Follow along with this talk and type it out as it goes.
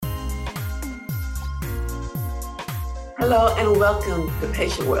Hello and welcome to the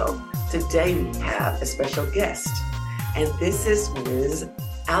Patient World. Today we have a special guest, and this is Ms.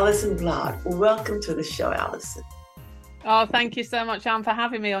 Allison Bladh. Welcome to the show, Allison. Oh, thank you so much, Anne, for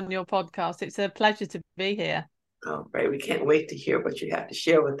having me on your podcast. It's a pleasure to be here. Oh, great. We can't wait to hear what you have to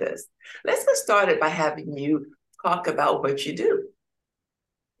share with us. Let's get started by having you talk about what you do.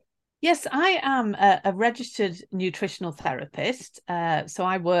 Yes, I am a registered nutritional therapist. So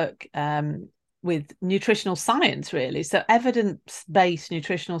I work with nutritional science, really. So evidence-based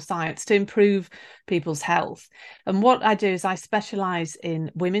nutritional science to improve people's health. And what I do is I specialize in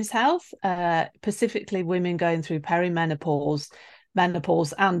women's health, specifically women going through perimenopause,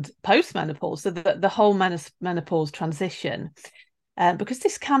 menopause, and postmenopause. So the whole menopause transition. Because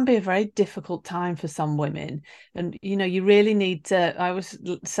this can be a very difficult time for some women. And, you really need to, I always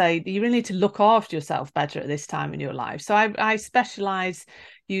say, you really need to look after yourself better at this time in your life. So I specialize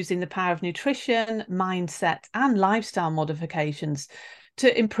using the power of nutrition, mindset, and lifestyle modifications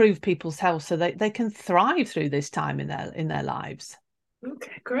to improve people's health so they can thrive through this time in their lives.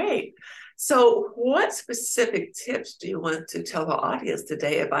 Okay, great. So what specific tips do you want to tell our audience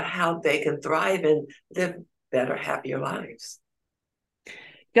today about how they can thrive and live better, happier lives?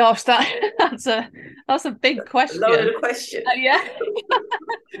 Gosh, that's a big question. Loaded question. Yeah.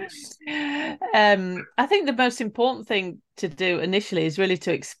 I think the most important thing to do initially is really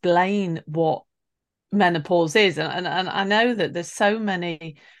to explain what menopause is, and I know that there's so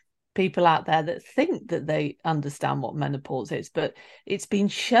many people out there that think that they understand what menopause is, but it's been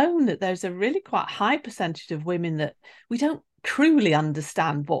shown that there's a really quite high percentage of women that we don't truly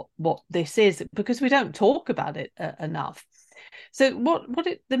understand what this is because we don't talk about it enough. So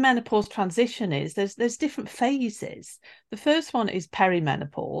the menopause transition is, there's different phases. The first one is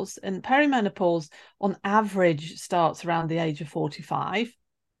perimenopause, and perimenopause on average starts around the age of 45.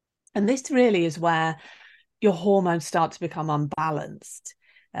 And this really is where your hormones start to become unbalanced.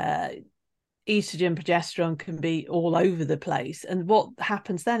 Estrogen, progesterone can be all over the place. And what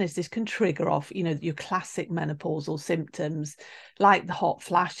happens then is this can trigger off, your classic menopausal symptoms like the hot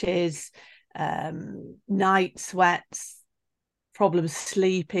flashes, night sweats, problems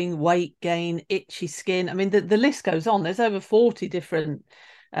sleeping, weight gain, itchy skin. I mean, the list goes on. There's over 40 different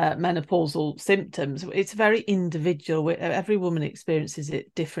menopausal symptoms. It's very individual. Every woman experiences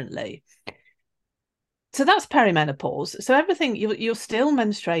it differently. So that's perimenopause. So everything, you're still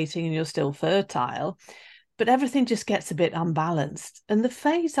menstruating and you're still fertile, but everything just gets a bit unbalanced. And the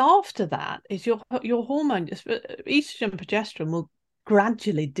phase after that is your hormone, estrogen, progesterone will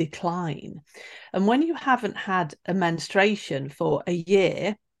gradually decline. And when you haven't had a menstruation for a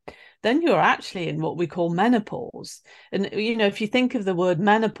year, then you're actually in what we call menopause. And, if you think of the word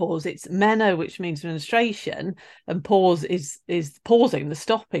menopause, it's meno, which means menstruation, and pause is pausing, the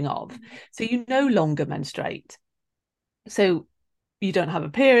stopping of. So you no longer menstruate. So you don't have a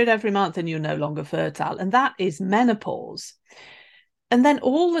period every month and you're no longer fertile. And that is menopause. And then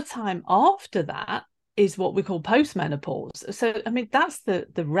all the time after that is what we call postmenopause. So, I mean, that's the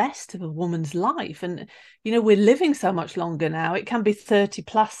rest of a woman's life. And, we're living so much longer now. It can be 30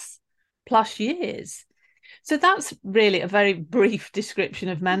 plus years. So that's really a very brief description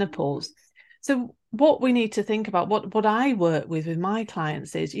of menopause. So what we need to think about, what I work with my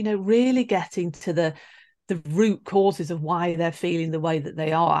clients is, really getting to the root causes of why they're feeling the way that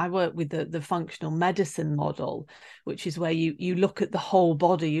they are. I work with the functional medicine model, which is where you look at the whole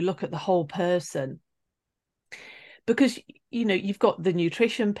body, you look at the whole person. Because, you've got the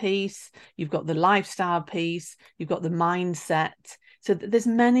nutrition piece, you've got the lifestyle piece, you've got the mindset. So there's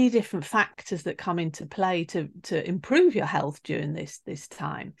many different factors that come into play to improve your health during this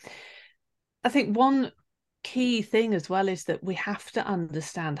time. I think one key thing as well is that we have to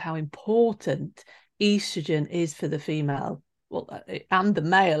understand how important estrogen is for the female, and the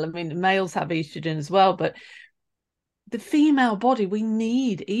male. I mean, males have estrogen as well, but the female body, we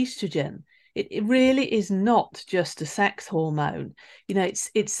need estrogen. It really is not just a sex hormone.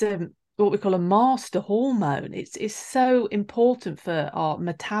 It's what we call a master hormone. It's so important for our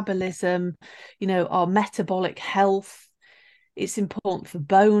metabolism, our metabolic health. It's important for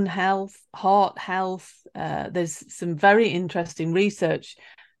bone health, heart health. There's some very interesting research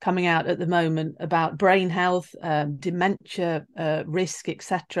coming out at the moment about brain health, dementia risk,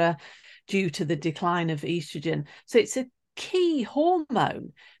 etc., due to the decline of estrogen. So it's a key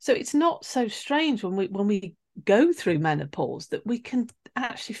hormone. So it's not so strange when we go through menopause that we can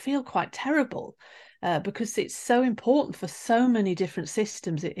actually feel quite terrible, because it's so important for so many different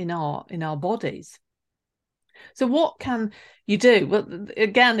systems in our bodies. So what can you do? Well,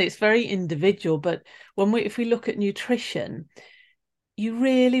 again, it's very individual, but if we look at nutrition, you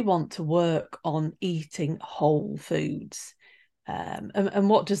really want to work on eating whole foods. And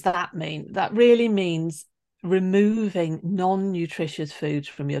what does that mean? That really means removing non-nutritious foods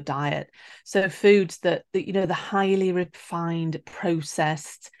from your diet. So foods that the highly refined,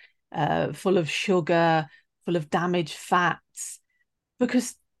 processed, full of sugar, full of damaged fats,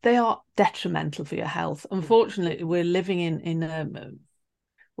 because they are detrimental for your health. Unfortunately, we're living in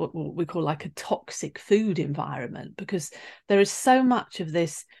what we call like a toxic food environment, because there is so much of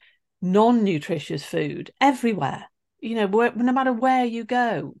this non-nutritious food everywhere. No matter where you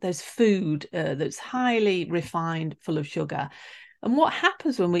go, there's food that's highly refined, full of sugar. And what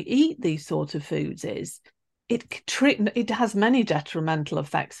happens when we eat these sort of foods is it has many detrimental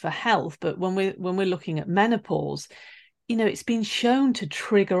effects for health. But when we're looking at menopause, it's been shown to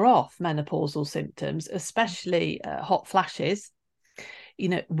trigger off menopausal symptoms, especially hot flashes,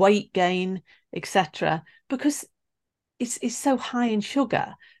 weight gain, etc., because it's so high in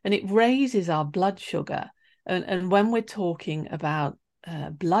sugar, and it raises our blood sugar. And when we're talking about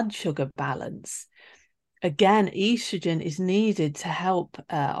blood sugar balance, again, estrogen is needed to help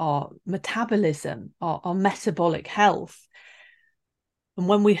our metabolism, our metabolic health. And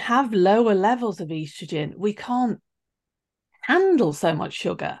when we have lower levels of estrogen, we can't handle so much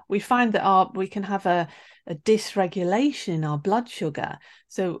sugar. We find that we can have a dysregulation in our blood sugar.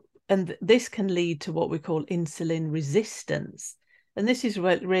 And this can lead to what we call insulin resistance. And this is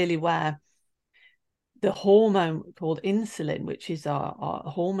really where the hormone called insulin, which is our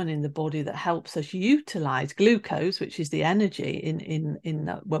hormone in the body that helps us utilize glucose, which is the energy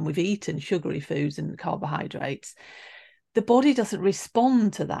in when we've eaten sugary foods and carbohydrates, the body doesn't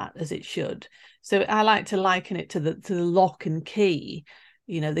respond to that as it should. So I like to liken it to the lock and key.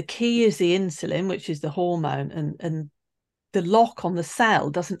 The key is the insulin, which is the hormone, and the lock on the cell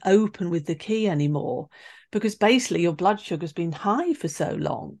doesn't open with the key anymore, because basically your blood sugar's been high for so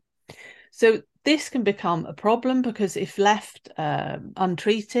long. So this can become a problem, because if left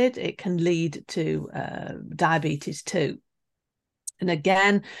untreated, it can lead to diabetes too. And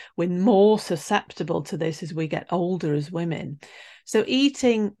again, we're more susceptible to this as we get older as women. So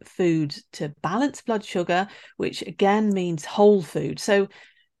eating foods to balance blood sugar, which again means whole food. So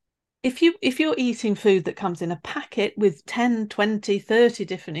if you're eating food that comes in a packet with 10, 20, 30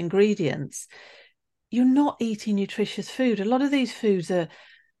 different ingredients, you're not eating nutritious food. A lot of these foods are,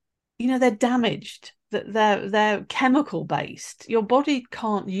 they're damaged, that they're chemical based. Your body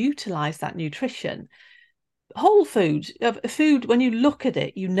can't utilize that nutrition. Whole food, when you look at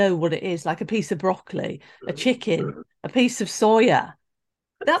it, you know what it is, like a piece of broccoli, a chicken, a piece of soya.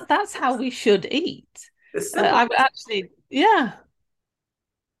 That's how we should eat. I actually, yeah,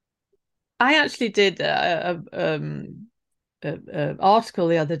 I actually did a article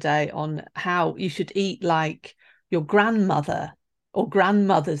the other day on how you should eat like your grandmother or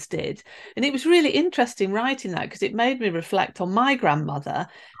grandmothers did. And it was really interesting writing that, because it made me reflect on my grandmother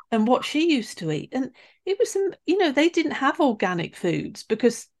and what she used to eat. And it was they didn't have organic foods,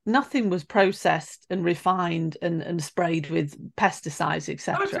 because nothing was processed and refined and sprayed with pesticides, Hard to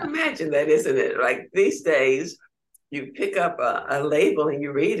etc. imagine that, isn't it? Like these days, you pick up a label and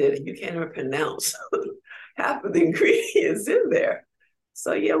you read it and you can't even pronounce half of the ingredients in there.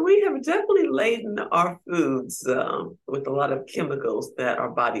 So yeah, we have definitely laden our foods with a lot of chemicals that our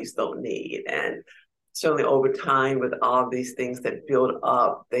bodies don't need. And certainly over time, with all these things that build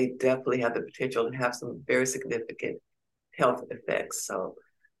up, they definitely have the potential to have some very significant health effects. So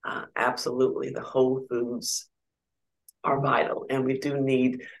absolutely, the whole foods are vital, and we do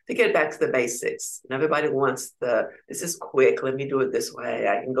need to get back to the basics. And everybody wants this is quick, let me do it this way,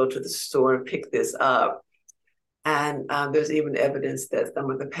 I can go to the store and pick this up. And there's even evidence that some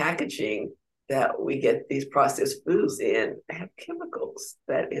of the packaging that we get these processed foods in have chemicals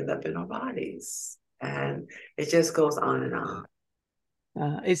that end up in our bodies, and it just goes on and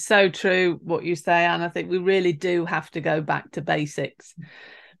on. It's so true what you say, and I think we really do have to go back to basics,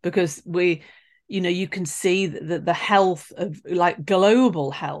 because you can see that the health of, like, global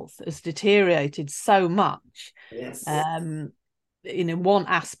health has deteriorated so much. Yes. One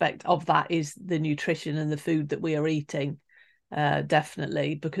aspect of that is the nutrition and the food that we are eating,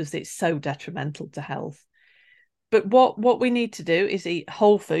 definitely, because it's so detrimental to health. But what we need to do is eat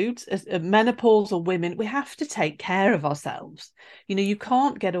whole foods. As menopausal women, we have to take care of ourselves. You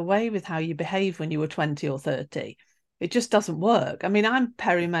can't get away with how you behave when you were 20 or 30. It just doesn't work. I mean, I'm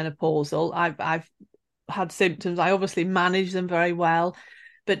perimenopausal. I've had symptoms. I obviously manage them very well.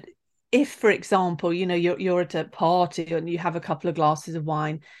 But if, for example, you're at a party and you have a couple of glasses of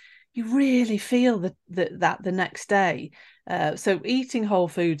wine, you really feel that the next day. So eating whole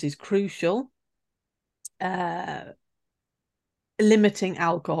foods is crucial. limiting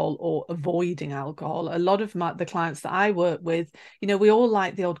alcohol or avoiding alcohol. A lot of the clients that I work with, we all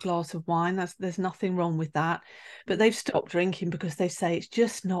like the odd glass of wine. There's nothing wrong with that, but they've stopped drinking because they say it's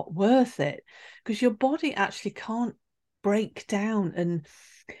just not worth it, because your body actually can't break down and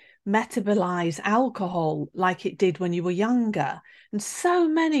metabolize alcohol like it did when you were younger. And so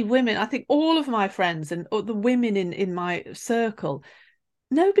many women, I think all of my friends and the women in my circle,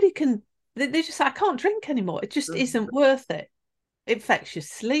 nobody can, they just say, I can't drink anymore. It just isn't worth it. It affects your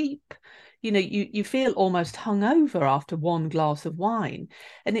sleep. You feel almost hungover after one glass of wine.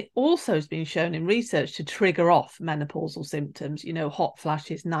 And it also has been shown in research to trigger off menopausal symptoms, hot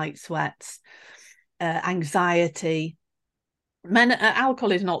flashes, night sweats, anxiety.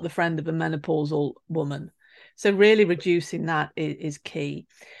 Alcohol is not the friend of a menopausal woman. So really reducing that is key.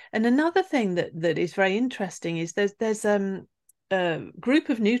 And another thing that is very interesting is there's a group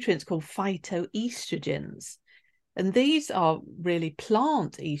of nutrients called phytoestrogens. And these are really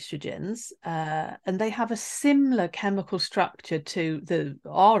plant estrogens, and they have a similar chemical structure to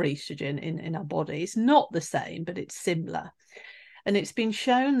our estrogen in our body. It's not the same, but it's similar. And it's been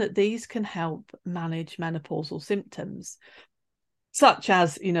shown that these can help manage menopausal symptoms, such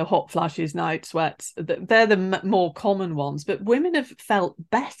as, hot flashes, night sweats. They're the more common ones. But women have felt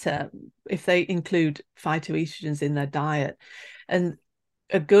better if they include phytoestrogens in their diet. And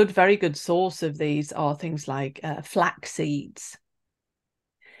a very good source of these are things like flax seeds,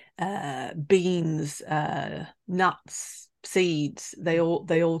 beans, nuts, seeds. They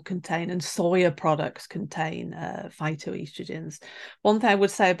all contain, and soya products contain phytoestrogens. One thing I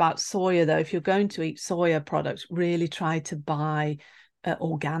would say about soya, though, if you're going to eat soya products, really try to buy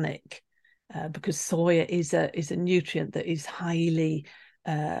organic, because soya is a nutrient that is highly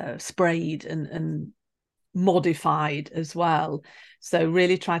sprayed and modified as well. So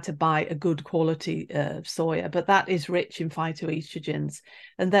really try to buy a good quality soya, but that is rich in phytoestrogens,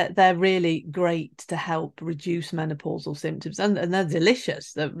 and they're really great to help reduce menopausal symptoms, and they're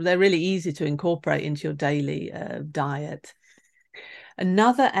delicious. They're really easy to incorporate into your daily diet.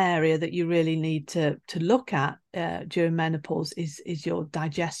 Another area that you really need to look at during menopause is your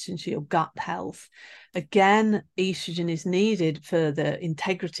digestion, so your gut health. Again, estrogen is needed for the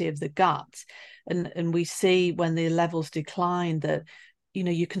integrity of the gut. And we see when the levels decline that,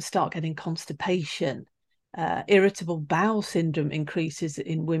 you can start getting constipation. Irritable bowel syndrome increases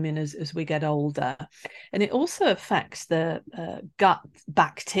in women as we get older. And it also affects the gut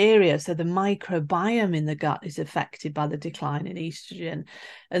bacteria. So the microbiome in the gut is affected by the decline in estrogen.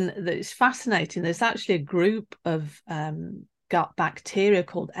 And it's fascinating. There's actually a group of gut bacteria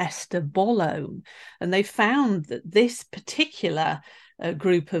called estebolome. And they found that this particular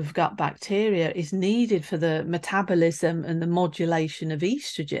group of gut bacteria is needed for the metabolism and the modulation of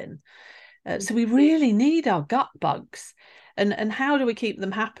estrogen. So we really need our gut bugs. And how do we keep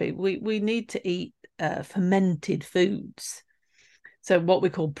them happy? We need to eat fermented foods. So what we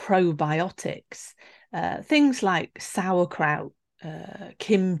call probiotics, things like sauerkraut,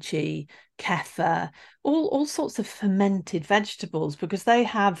 kimchi, kefir, all sorts of fermented vegetables, because they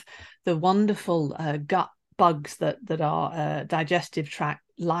have the wonderful gut bugs that our digestive tract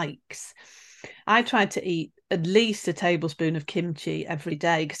likes. I try to eat at least a tablespoon of kimchi every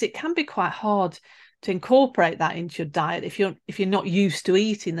day, because it can be quite hard to incorporate that into your diet if you're not used to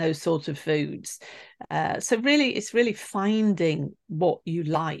eating those sorts of foods. So really, it's really finding what you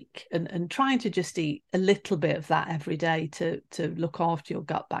like and trying to just eat a little bit of that every day to look after your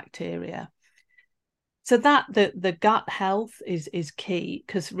gut bacteria. So that the gut health is key,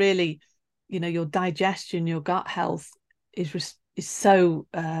 because really, your digestion, your gut health is so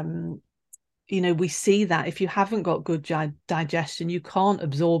we see that if you haven't got good digestion, you can't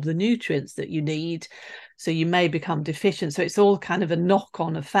absorb the nutrients that you need, so you may become deficient. So it's all kind of a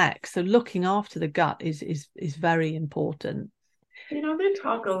knock-on effect. So looking after the gut is very important. They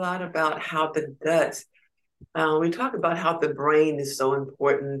talk a lot about how the gut, we talk about how the brain is so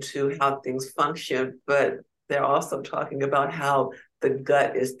important to how things function, but they're also talking about how the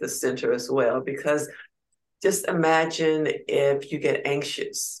gut is the center as well, because just imagine if you get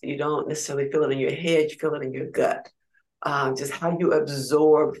anxious, you don't necessarily feel it in your head, you feel it in your gut. Just how you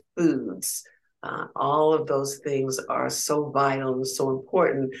absorb foods. All of those things are so vital and so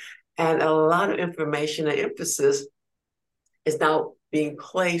important. And a lot of information and emphasis is now being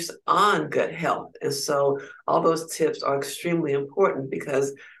placed on gut health. And so all those tips are extremely important,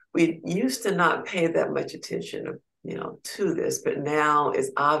 because we used to not pay that much attention, to this, but now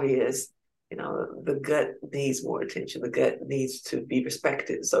it's obvious. The gut needs more attention. The gut needs to be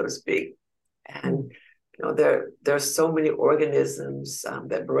respected, so to speak. And there are so many organisms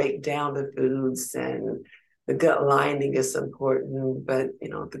that break down the foods, and the gut lining is important, but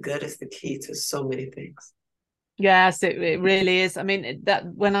the gut is the key to so many things. Yes, it really is. I mean, that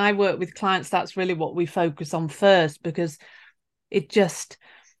when I work with clients, that's really what we focus on first, because it just,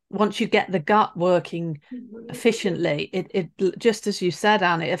 once you get the gut working efficiently, it just as you said,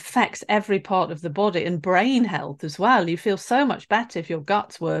 Anne, it affects every part of the body and brain health as well. You feel so much better if your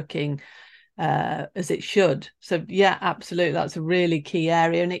gut's working as it should. So yeah, absolutely, that's a really key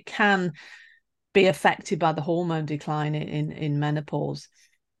area, and it can be affected by the hormone decline in menopause.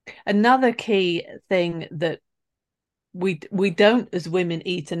 Another key thing that we don't as women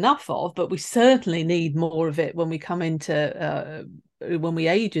eat enough of, but we certainly need more of it when we come into when we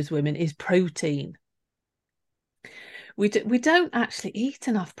age as women, is protein. We don't actually eat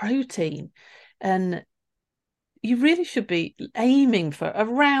enough protein, and you really should be aiming for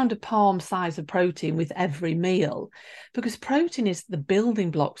around a palm size of protein with every meal, because protein is the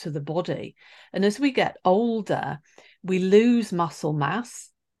building blocks of the body. And as we get older, we lose muscle mass,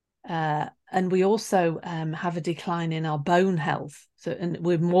 and we also have a decline in our bone health. So, and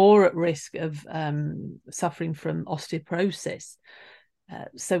we're more at risk of suffering from osteoporosis.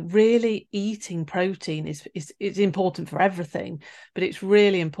 So really eating protein is important for everything, but it's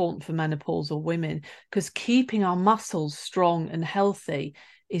really important for menopausal women, because keeping our muscles strong and healthy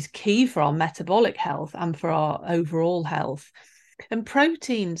is key for our metabolic health and for our overall health. And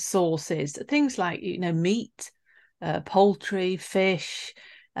protein sources, things like meat, poultry, fish.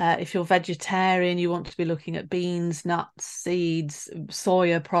 If you're vegetarian, you want to be looking at beans, nuts, seeds,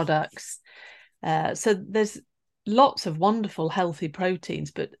 soya products. So there's lots of wonderful, healthy proteins,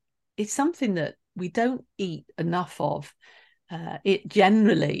 but it's something that we don't eat enough of. It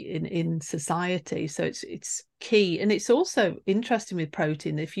generally in society. So it's key. And it's also interesting with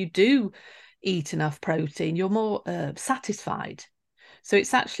protein. If you do eat enough protein, you're more satisfied. So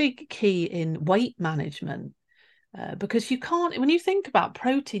it's actually key in weight management. Because you can't, when you think about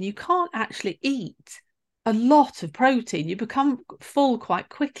protein, you can't actually eat a lot of protein. You become full quite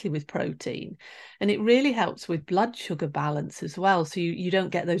quickly with protein, and it really helps with blood sugar balance as well. So you don't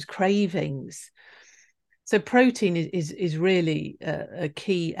get those cravings. So protein is really a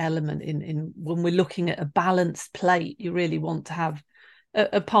key element in when we're looking at a balanced plate. You really want to have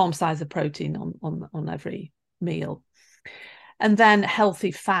a palm size of protein on every meal. And then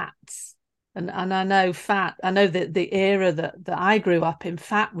healthy fats. And I know that the era that I grew up in,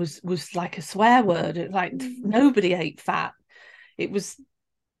 fat was like a swear word. Nobody ate fat. It was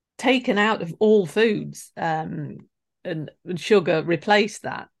taken out of all foods, and sugar replaced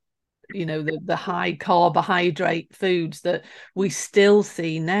that. The high carbohydrate foods that we still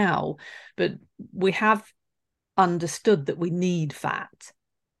see now, but we have understood that we need fat.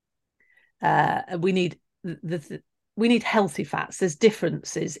 We need we need healthy fats. There's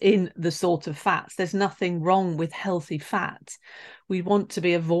differences in the sort of fats. There's nothing wrong with healthy fat. We want to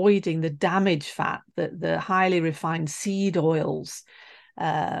be avoiding the damaged fat, the highly refined seed oils,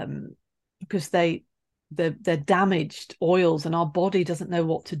 because they're damaged oils, and our body doesn't know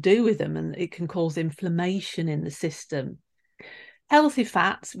what to do with them, and it can cause inflammation in the system. Healthy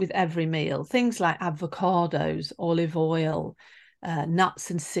fats with every meal, things like avocados, olive oil,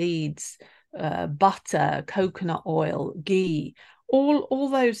 nuts and seeds, butter, coconut oil, ghee, all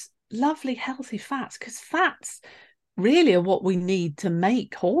those lovely healthy fats, because fats really are what we need to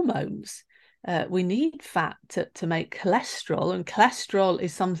make hormones. We need fat to make cholesterol, and cholesterol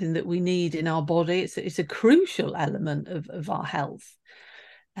is something that we need in our body. It's a crucial element of our health.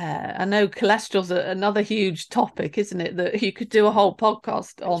 I know cholesterol's another huge topic, isn't it? That you could do a whole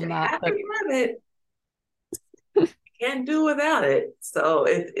podcast on that. But it. Can't do without it. So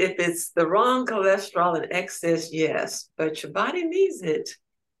if it's the wrong cholesterol in excess, yes, but your body needs it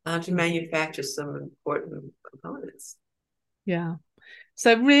to manufacture some important components. Yeah.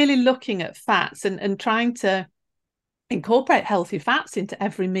 So really looking at fats and trying to incorporate healthy fats into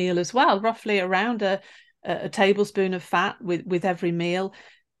every meal as well, roughly around a tablespoon of fat with every meal.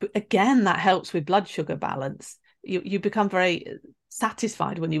 But again, that helps with blood sugar balance. You become very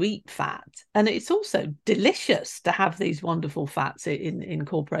satisfied when you eat fat, and it's also delicious to have these wonderful fats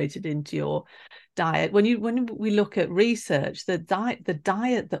incorporated into your diet. When we look at research, the diet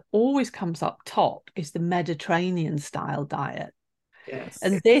that always comes up top is the Mediterranean style diet. Yes.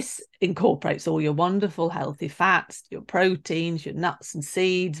 And this incorporates all your wonderful healthy fats, your proteins, your nuts and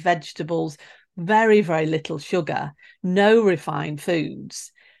seeds, vegetables, very, very little sugar, no refined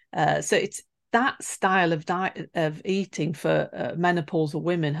foods. So that style of diet of eating for menopausal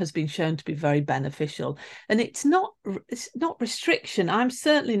women has been shown to be very beneficial. And it's not restriction. I'm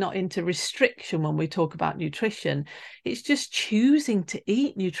certainly not into restriction when we talk about nutrition. It's just choosing to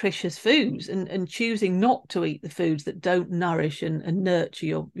eat nutritious foods and choosing not to eat the foods that don't nourish and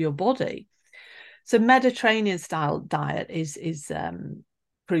nurture your body. So Mediterranean style diet is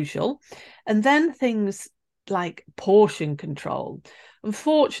crucial. And then things like portion control.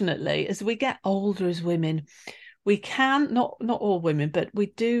 Unfortunately, as we get older as women, we can, not all women, but we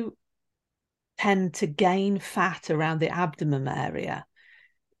do tend to gain fat around the abdomen area.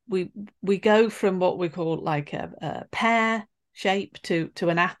 We go from what we call like a pear shape to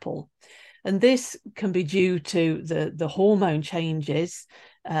an apple. And this can be due to the hormone changes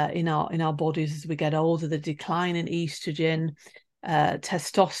in our bodies as we get older, the decline in estrogen.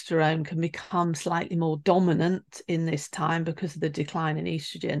 Testosterone can become slightly more dominant in this time because of the decline in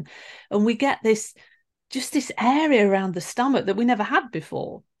estrogen. And we get this area around the stomach that we never had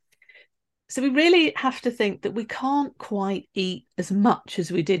before. So we really have to think that we can't quite eat as much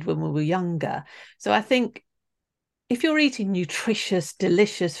as we did when we were younger. So I think if you're eating nutritious,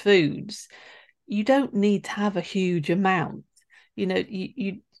 delicious foods, you don't need to have a huge amount.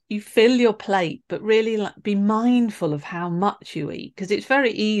 You fill your plate, but really be mindful of how much you eat, because it's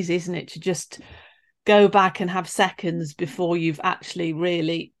very easy, isn't it, to just go back and have seconds before you've actually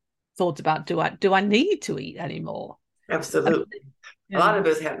really thought about, do I need to eat anymore? Absolutely. A lot of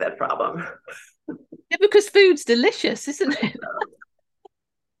us have that problem. Yeah, because food's delicious, isn't it?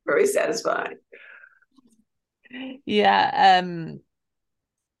 Very satisfying. Yeah.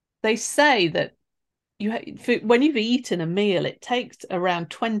 They say that when you've eaten a meal, it takes around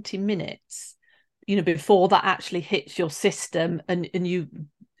 20 minutes, before that actually hits your system and you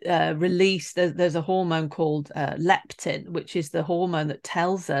release. There's a hormone called leptin, which is the hormone that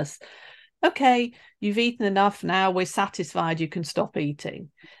tells us, okay, you've eaten enough now, we're satisfied, you can stop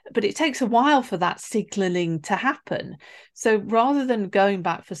eating. But it takes a while for that signaling to happen. So rather than going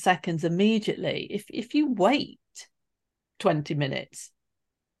back for seconds immediately, if you wait 20 minutes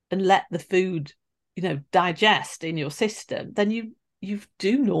and let the food digest in your system, then you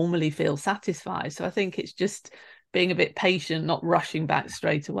do normally feel satisfied. So I think it's just being a bit patient, not rushing back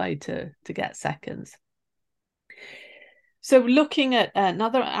straight away to get seconds. So looking at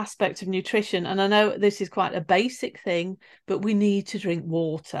another aspect of nutrition, and I know this is quite a basic thing, but we need to drink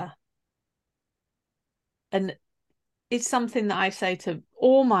water. And it's something that I say to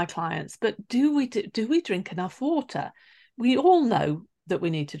all my clients, but do we drink enough water? We all know that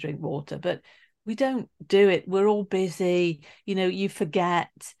we need to drink water, but we don't do it. We're all busy, you forget,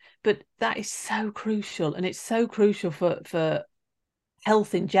 but that is so crucial. And it's so crucial for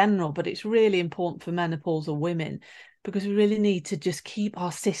health in general, but it's really important for menopausal women, because we really need to just keep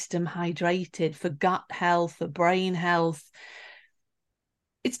our system hydrated for gut health, for brain health.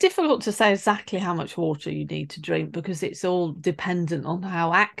 It's difficult to say exactly how much water you need to drink, because it's all dependent on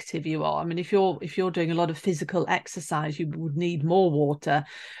how active you are. I mean, if you're doing a lot of physical exercise, you would need more water,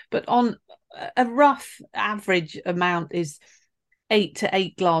 but on a rough average amount is 8 to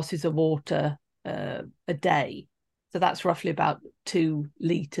 8 glasses of water a day. So that's roughly about 2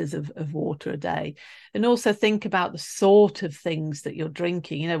 liters of water a day. And also think about the sort of things that you're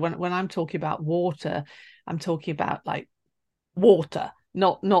drinking. When I'm talking about water, I'm talking about like water,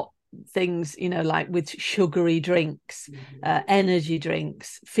 not things, like with sugary drinks, energy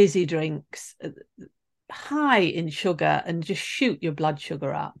drinks, fizzy drinks, high in sugar, and just shoot your blood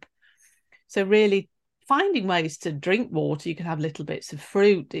sugar up. So really finding ways to drink water. You can have little bits of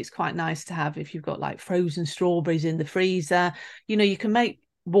fruit. It's quite nice to have, if you've got like frozen strawberries in the freezer, you can make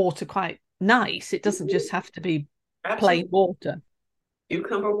water quite nice. It doesn't just have to be plain water.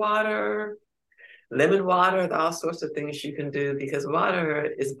 Cucumber water, lemon water, all sorts of things you can do, because water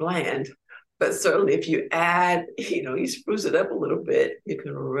is bland. But certainly if you add, you spruce it up a little bit, you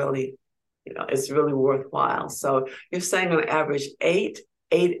can really, it's really worthwhile. So you're saying on average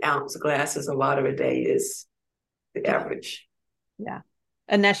 8-ounce glasses of water a day is the average. Yeah.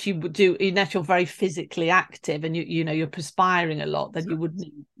 Unless you're very physically active and you're perspiring a lot, then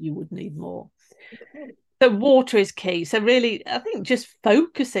you would need more. So water is key. So really, I think just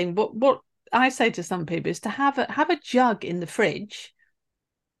focusing, what I say to some people is to have a jug in the fridge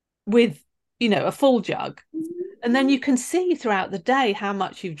with, a full jug. And then you can see throughout the day how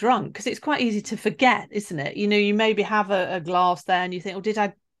much you've drunk, because it's quite easy to forget, isn't it? You maybe have a glass there and you think,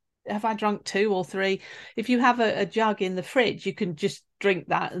 oh, have I drunk 2 or 3? If you have a jug in the fridge, you can just drink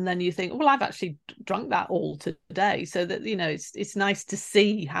that, and then you think, well, I've actually drunk that all today. So that, it's nice to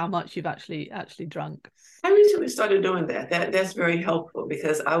see how much you've actually drunk. I recently started doing that. That's very helpful,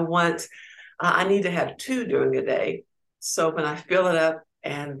 because I want I need to have two during the day. So when I fill it up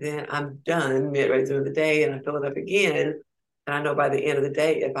and then I'm done midway through the day and I fill it up again, and I know by the end of the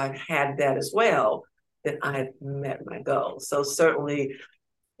day, if I've had that as well, then I've met my goal. So certainly,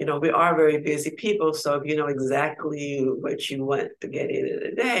 we are very busy people. So if you know exactly what you want to get in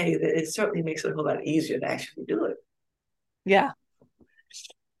a day, then it certainly makes it a whole lot easier to actually do it. Yeah.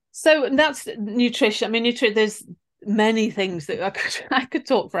 So that's nutrition. I mean, there's many things that I could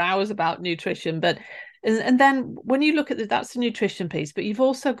talk for hours about nutrition, but and then when you look at that's the nutrition piece, but you've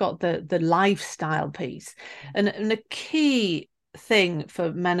also got the lifestyle piece, and the key thing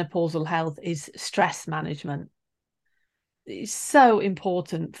for menopausal health is stress management. It's so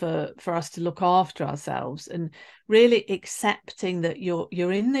important for us to look after ourselves and really accepting that you're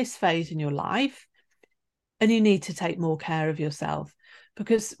in this phase in your life and you need to take more care of yourself,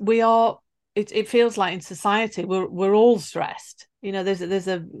 because it feels like in society we're all stressed. There's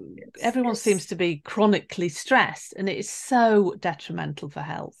a everyone seems to be chronically stressed, and it is so detrimental for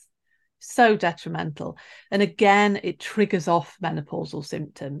health, so detrimental. And again, it triggers off menopausal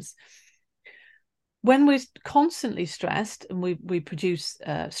symptoms. When we're constantly stressed and we produce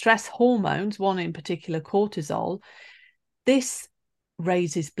stress hormones, one in particular cortisol, this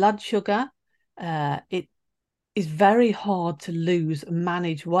raises blood sugar. It is very hard to lose and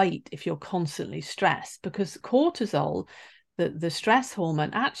manage weight if you're constantly stressed, because cortisol, the stress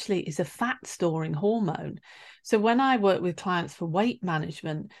hormone, actually is a fat storing hormone. So when I work with clients for weight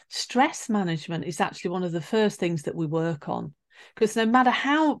management, stress management is actually one of the first things that we work on, because no matter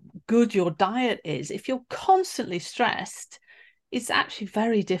how good your diet is, if you're constantly stressed, it's actually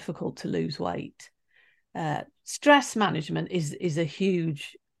very difficult to lose weight. Stress management is a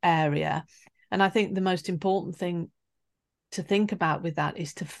huge area. And I think the most important thing to think about with that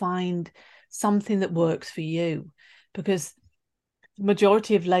is to find something that works for you, because the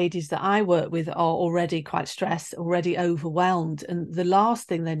majority of ladies that I work with are already quite stressed, already overwhelmed. And the last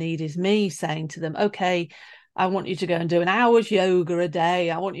thing they need is me saying to them, okay, I want you to go and do an hour's yoga a day.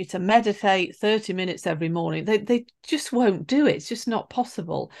 I want you to meditate 30 minutes every morning. They just won't do it. It's just not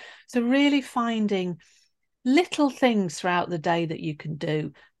possible. So really finding little things throughout the day that you can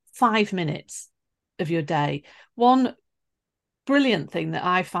do, 5 minutes of your day. One brilliant thing that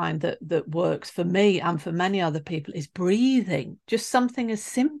I find that works for me and for many other people is breathing. Just something as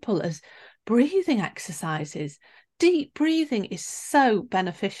simple as breathing exercises. Deep breathing is so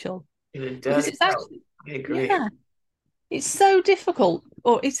beneficial. And it Because does it's help. actually, I agree. yeah, it's so difficult,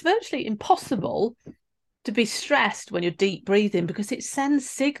 or it's virtually impossible to be stressed when you're deep breathing, because it sends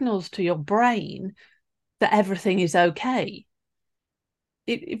signals to your brain that everything is okay.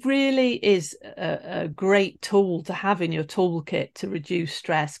 It really is a great tool to have in your toolkit to reduce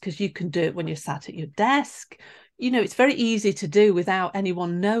stress, because you can do it when you're sat at your desk. It's very easy to do without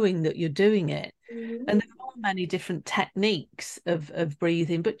anyone knowing that you're doing it. Mm-hmm. And there are many different techniques of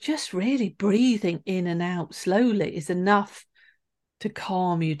breathing, but just really breathing in and out slowly is enough to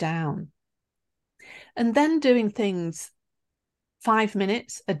calm you down. And then doing things 5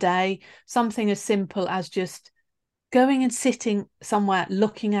 minutes a day, something as simple as just going and sitting somewhere,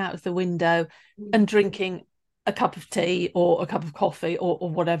 looking out of the window and drinking a cup of tea or a cup of coffee or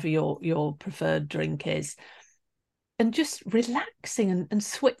whatever your preferred drink is, and just relaxing and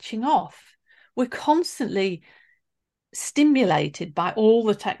switching off. We're constantly stimulated by all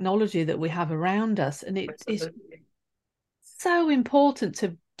the technology that we have around us, and it is so important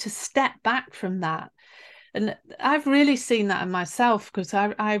to step back from that. And I've really seen that in myself, because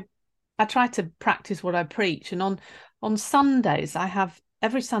I try to practice what I preach. And on Sundays,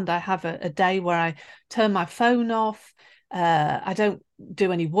 every Sunday I have a day where I turn my phone off. I don't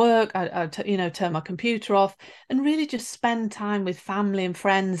do any work. I turn my computer off and really just spend time with family and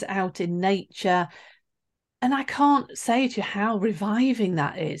friends out in nature. And I can't say to you how reviving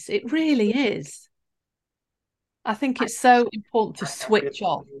that is. It really is. I think it's so important to switch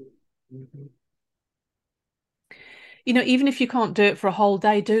off. Mm-hmm. Even if you can't do it for a whole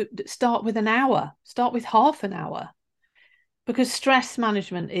day, start with an hour, start with half an hour, because stress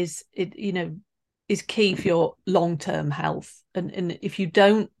management is key for your long-term health. And if you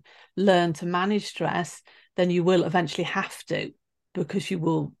don't learn to manage stress, then you will eventually have to, because it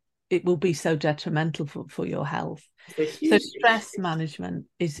will be so detrimental for your health. So stress management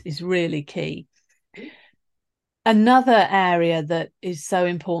is really key. Another area that is so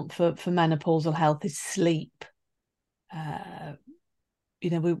important for menopausal health is sleep.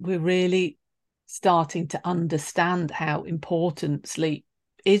 We're really starting to understand how important sleep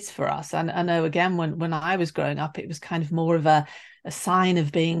is for us. And I know, again, when I was growing up, it was kind of more of a sign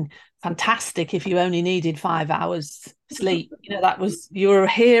of being fantastic if you only needed 5 hours sleep. You were a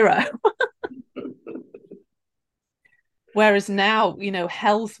hero. Whereas now,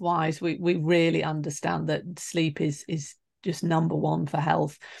 health wise, we really understand that sleep is just number one for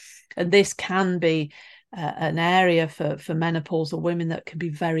health. And this can be an area for menopausal women that can be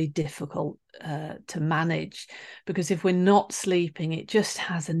very difficult to manage, because if we're not sleeping, it just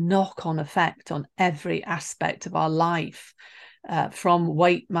has a knock-on effect on every aspect of our life, from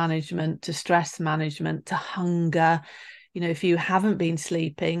weight management to stress management to hunger. If you haven't been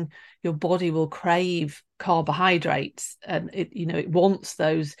sleeping, your body will crave carbohydrates, and it wants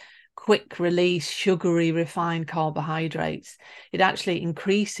those quick release, sugary, refined carbohydrates. It actually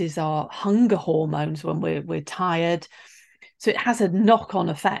increases our hunger hormones when we're tired. So it has a knock-on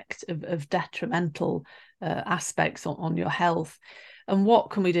effect of detrimental aspects on your health. And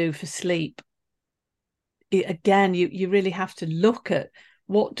what can we do for sleep? Again, you really have to look at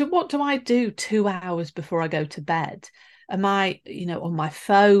what do I do 2 hours before I go to bed? Am I, on my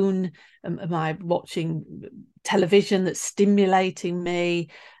phone? Am I watching television that's stimulating me?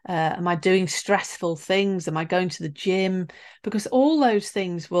 Am I doing stressful things? Am I going to the gym? Because all those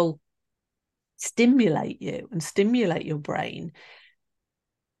things will stimulate you and stimulate your brain,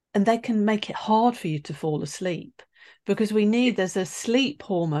 and they can make it hard for you to fall asleep, because there's a sleep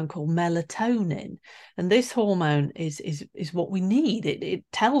hormone called melatonin, and this hormone is what we need. It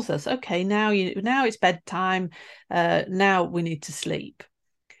tells us, okay, now it's bedtime, now we need to sleep.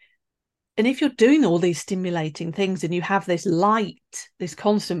 And if you're doing all these stimulating things and you have this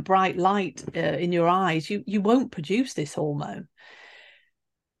constant bright light in your eyes, you won't produce this hormone.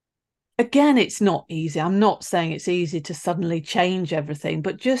 Again, it's not easy. I'm not saying it's easy to suddenly change everything,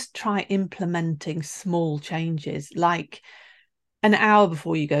 but just try implementing small changes, like an hour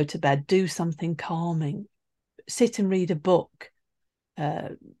before you go to bed, do something calming, sit and read a book,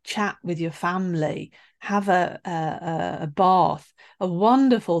 chat with your family, have a bath. A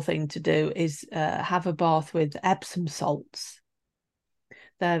wonderful thing to do is have a bath with Epsom salts.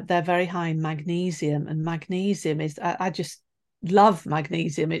 They're very high in magnesium, and magnesium is, I just love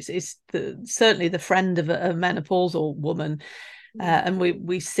magnesium. It's certainly the friend of a menopausal woman. And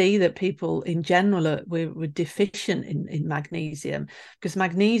we see that people in general we're deficient in magnesium, because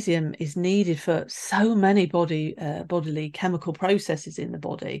magnesium is needed for so many bodily chemical processes in the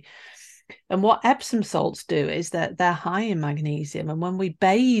body. And what Epsom salts do is that they're high in magnesium, and when we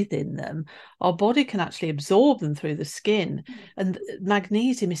bathe in them, our body can actually absorb them through the skin. And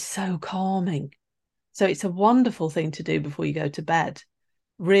magnesium is so calming. So it's a wonderful thing to do before you go to bed.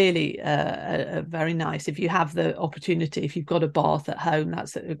 Really very nice. If you have the opportunity, if you've got a bath at home,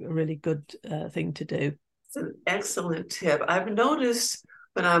 that's a really good thing to do. It's an excellent tip. I've noticed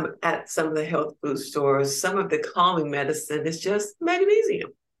when I'm at some of the health food stores, some of the calming medicine is just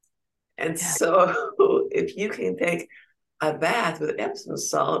magnesium. And Yeah. so if you can take a bath with Epsom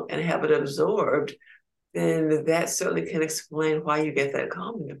salt and have it absorbed, then that certainly can explain why you get that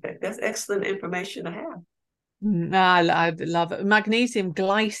calming effect. That's excellent information to have. I love it. Magnesium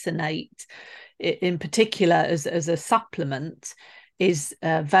glycinate, in particular, as a supplement, is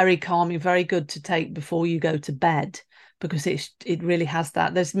very calming, very good to take before you go to bed, because it really has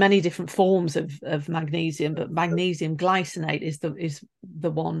that. There's many different forms of magnesium, but magnesium glycinate is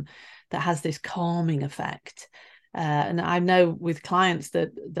the one that has this calming effect. And I know with clients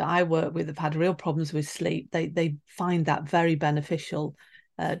that I work with have had real problems with sleep. They find that very beneficial,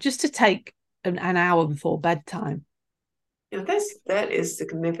 just to take an hour before bedtime. That is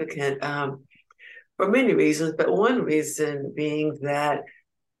significant for many reasons, but one reason being that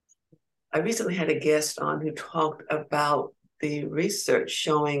I recently had a guest on who talked about the research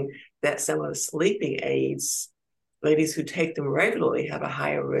showing that some of the sleeping aids, ladies who take them regularly, have a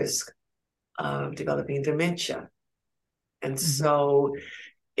higher risk of developing dementia. And so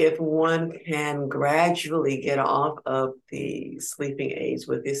if one can gradually get off of the sleeping aids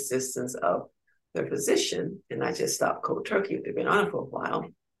with the assistance of their physician and not just stop cold turkey if they've been on it for a while,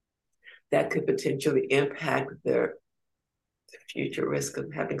 that could potentially impact their future risk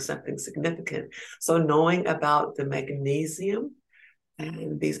of having something significant. So knowing about the magnesium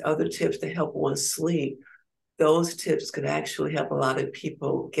and these other tips to help one sleep, those tips could actually help a lot of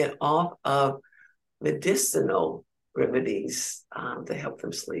people get off of medicinal remedies to help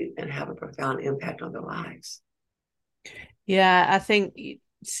them sleep and have a profound impact on their lives. Yeah, I think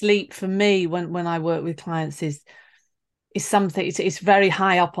sleep for me, when I work with clients, is something, it's very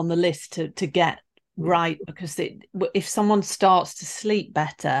high up on the list to get right, because if someone starts to sleep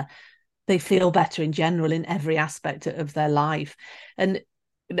better, they feel better in general in every aspect of their life. And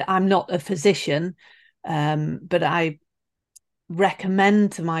I'm not a physician, but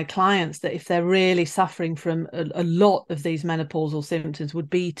recommend to my clients that if they're really suffering from a lot of these menopausal symptoms would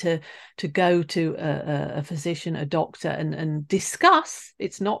be to go to a physician, a doctor, and discuss,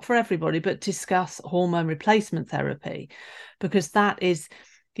 it's not for everybody, but discuss hormone replacement therapy, because that is,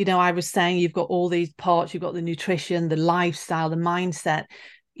 you know, I was saying you've got all these parts, you've got the nutrition, the lifestyle, the mindset,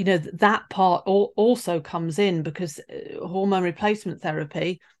 you know, that part also comes in, because hormone replacement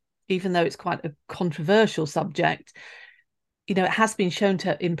therapy, even though it's quite a controversial subject, you know, it has been shown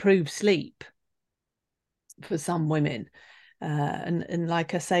to improve sleep for some women. And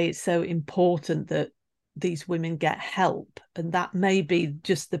like I say, it's so important that these women get help. And that may be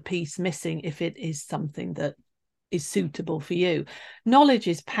just the piece missing if it is something that is suitable for you. Knowledge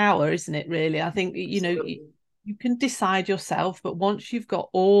is power, isn't it, really? I think, you know, you can decide yourself, but once you've got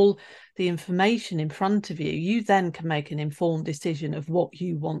all the information in front of you, you then can make an informed decision of what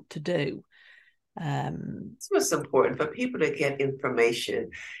you want to do. It's what's important for people to get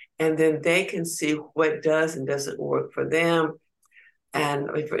information, and then they can see what does and doesn't work for them. And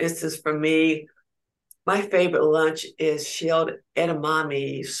for instance, for me, my favorite lunch is shelled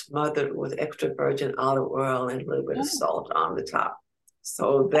edamame smothered with extra virgin olive oil and a little bit of salt on the top.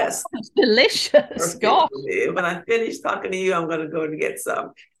 So that's delicious. perfect Gosh. for me. When I finish talking to you, I'm going to go and get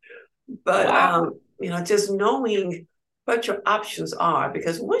some. But Wow. you know, just knowing what your options are,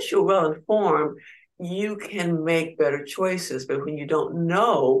 because once you're well informed, you can make better choices. But when you don't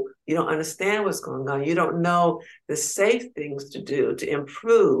know, you don't understand what's going on, you don't know the safe things to do to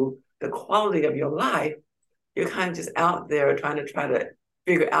improve the quality of your life, you're kind of just out there trying to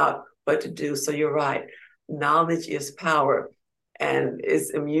figure out what to do. So you're right. Knowledge is power. And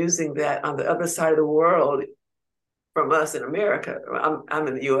it's amusing that on the other side of the world, from us in America, I'm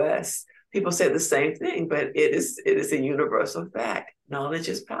in the US, people say the same thing, but it is a universal fact. Knowledge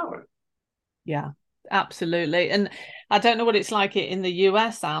is power. Yeah, absolutely. And I don't know what it's like in the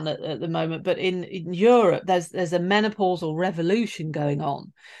US, Anne, at the moment, but in Europe, there's a menopausal revolution going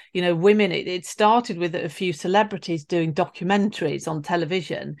on. You know, women, it started with a few celebrities doing documentaries on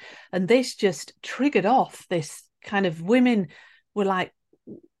television, and this just triggered off this kind of, women were like,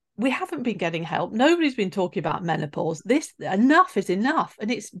 we haven't been getting help. Nobody's been talking about menopause. This, enough is enough. And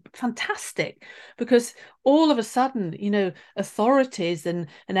it's fantastic, because all of a sudden, you know, authorities and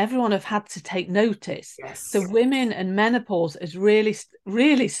everyone have had to take notice. Yes. So women and menopause has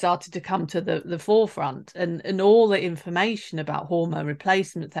really started to come to the forefront, and all the information about hormone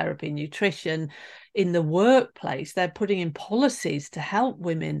replacement therapy, nutrition in the workplace, they're putting in policies to help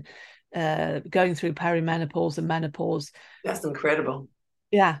women going through perimenopause and menopause. That's incredible.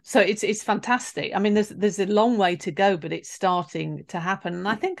 Yeah, so it's fantastic. I mean, there's a long way to go, but it's starting to happen. And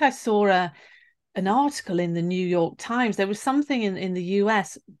I think I saw an article in the New York Times. There was something in the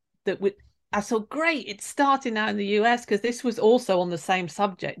US that I saw, great, it's starting now in the US, because this was also on the same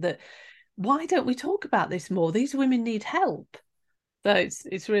subject, that why don't we talk about this more? These women need help. So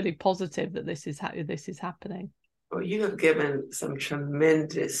it's really positive that this is happening. Well, you have given some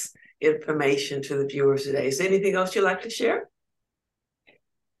tremendous information to the viewers today. Is there anything else you'd like to share?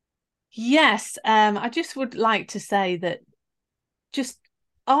 Yes, I just would like to say that just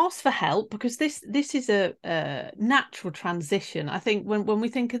ask for help, because this is a natural transition. I think when we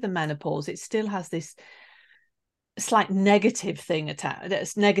think of the menopause, it still has this slight negative thing attached,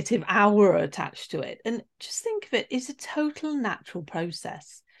 that's negative aura attached to it. And just think of it as a total natural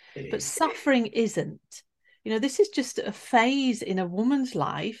process. But suffering isn't. You know, this is just a phase in a woman's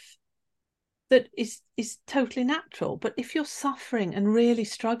life that is totally natural. But if you're suffering and really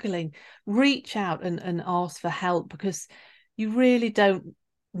struggling, reach out and ask for help, because you really don't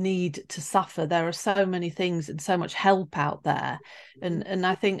need to suffer. There are so many things and so much help out there. And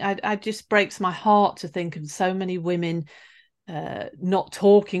I think I just breaks my heart to think of so many women not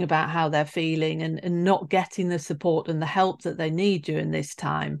talking about how they're feeling, and not getting the support and the help that they need during this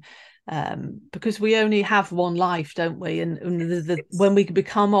time. Because we only have one life, don't we? And when we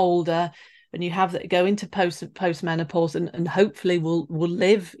become older, and you have that, go into post menopause, and hopefully will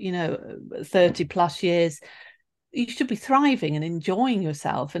live, you know, 30 plus years, you should be thriving and enjoying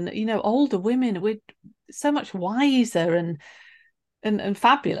yourself. And, you know, older women, we're so much wiser and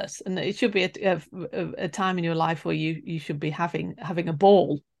fabulous, and it should be a time in your life where you should be having a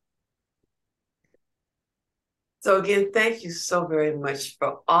ball. So again, thank you so very much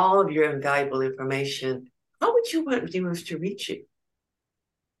for all of your invaluable information. How would you want viewers to reach you?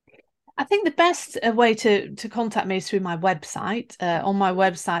 I think the best way to contact me is through my website. On my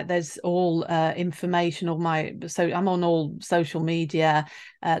website, there's all information. So I'm on all social media.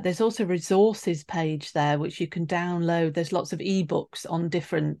 There's also a resources page there, which you can download. There's lots of ebooks on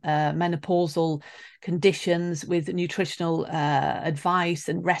different menopausal conditions with nutritional advice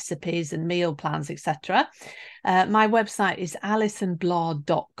and recipes and meal plans, etc. My website is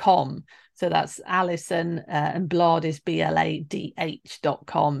AllisonBladh.com. So that's Allison, and Bladh is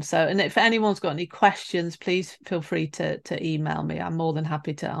BLADH.com. So, and if anyone's got any questions, please feel free to email me. I'm more than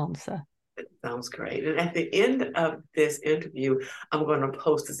happy to answer. Sounds great. And at the end of this interview, I'm going to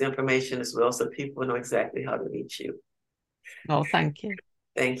post this information as well so people know exactly how to reach you. Oh, thank you.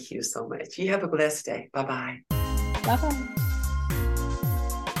 Thank you so much. You have a blessed day. Bye-bye. Bye-bye.